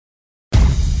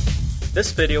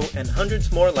This video and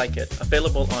hundreds more like it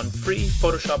available on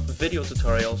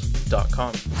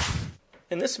freePhotoshopVideoTutorials.com.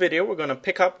 In this video we're going to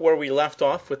pick up where we left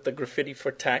off with the graffiti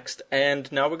for text, and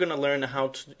now we're going to learn how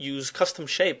to use custom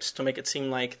shapes to make it seem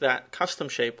like that custom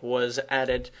shape was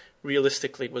added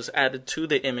realistically, was added to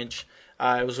the image.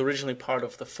 It was originally part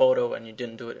of the photo and you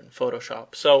didn't do it in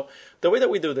Photoshop. So the way that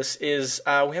we do this is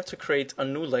we have to create a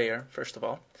new layer, first of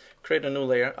all. Create a new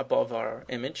layer above our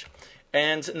image.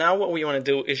 And now what we want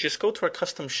to do is just go to our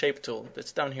custom shape tool.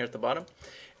 It's down here at the bottom.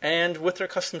 And with our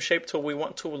custom shape tool we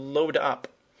want to load up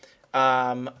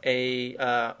a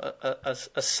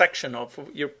section of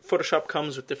your Photoshop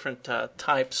comes with different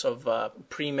types of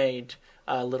pre-made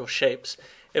little shapes.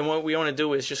 And what we want to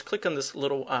do is just click on this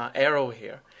little arrow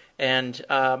here and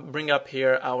bring up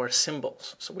here our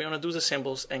symbols. So we want to do the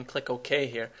symbols and click OK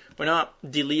here. We're not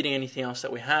deleting anything else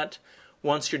that we had.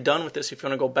 Once you're done with this, if you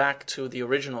want to go back to the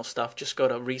original stuff, just go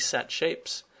to Reset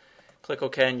Shapes. Click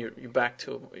OK and you're back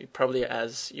to probably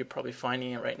as you're probably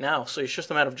finding it right now. So it's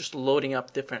just a matter of just loading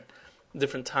up different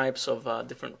types of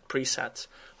different presets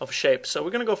of shapes. So we're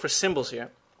going to go for symbols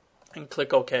here and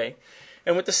click OK.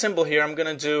 And with the symbol here, I'm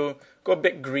going to go a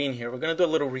bit green here. We're going to do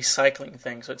a little recycling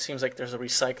thing, so it seems like there's a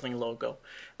recycling logo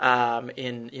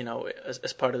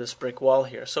as part of this brick wall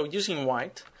here. So using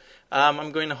white,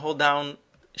 I'm going to hold down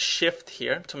Shift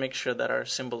here to make sure that our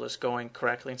symbol is going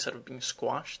correctly instead of being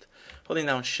squashed. Holding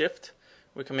down Shift,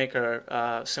 we can make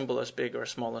our symbol as big or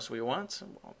small as we want. So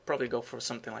I'll probably go for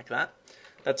something like that.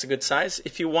 That's a good size.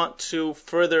 If you want to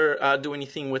further do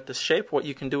anything with this shape, what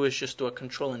you can do is just do a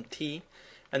Control and T.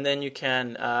 And then you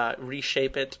can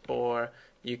reshape it, or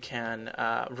you can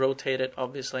rotate it,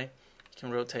 obviously. You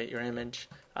can rotate your image,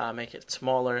 make it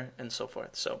smaller, and so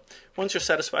forth. So once you're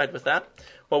satisfied with that,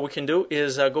 what we can do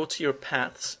is go to your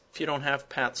paths. If you don't have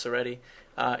paths already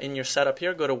in your setup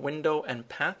here, go to Window and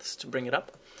Paths to bring it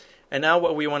up. And now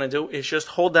what we want to do is just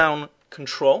hold down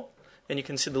Control, and you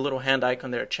can see the little hand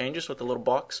icon there. It changes with the little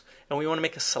box. And we want to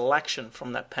make a selection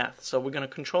from that path. So we're going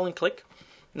to Control and click.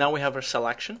 Now we have our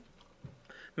selection.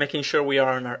 Making sure we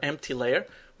are on our empty layer.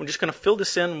 We're just going to fill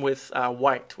this in with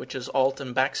white, which is Alt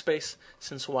and Backspace,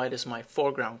 since white is my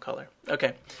foreground color.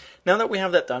 Okay, now that we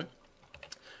have that done,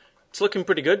 it's looking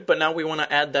pretty good, but now we want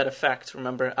to add that effect,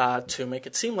 remember, to make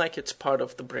it seem like it's part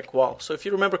of the brick wall. So if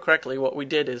you remember correctly, what we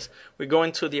did is we go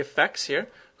into the effects here,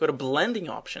 go to blending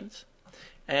options,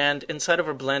 and inside of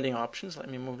our blending options, let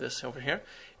me move this over here,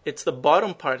 it's the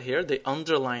bottom part here, the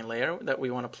underline layer that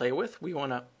we want to play with. We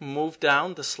want to move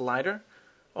down the slider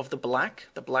of the black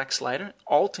slider,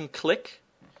 Alt and click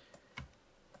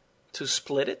to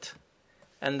split it,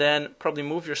 and then probably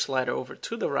move your slider over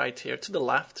to the right here, to the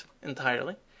left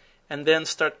entirely, and then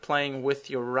start playing with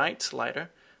your right slider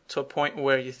to a point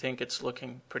where you think it's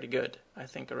looking pretty good. I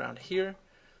think around here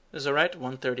is alright,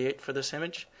 138 for this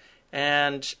image,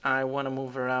 and I want to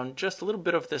move around just a little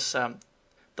bit of this,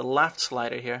 the left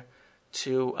slider here,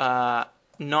 to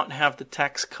not have the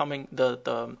text coming,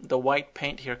 the white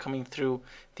paint here coming through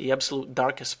the absolute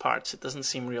darkest parts. It doesn't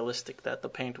seem realistic that the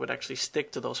paint would actually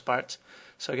stick to those parts.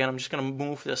 So again, I'm just going to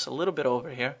move this a little bit over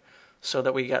here so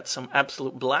that we get some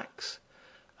absolute blacks,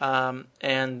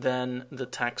 and then the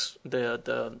text,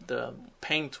 the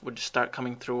paint would start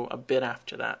coming through a bit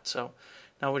after that. So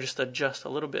now we'll just adjust a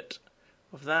little bit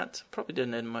of that. Probably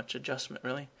didn't need much adjustment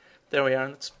really. There we are.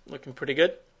 It's looking pretty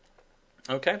good.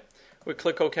 Okay. We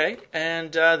click OK,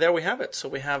 and there we have it. So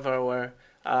we have our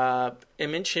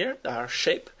image here, our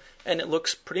shape, and it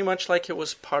looks pretty much like it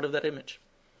was part of that image.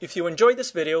 If you enjoyed this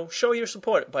video, show your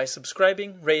support by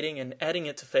subscribing, rating, and adding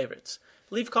it to favorites.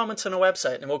 Leave comments on our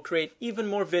website, and we'll create even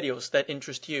more videos that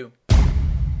interest you.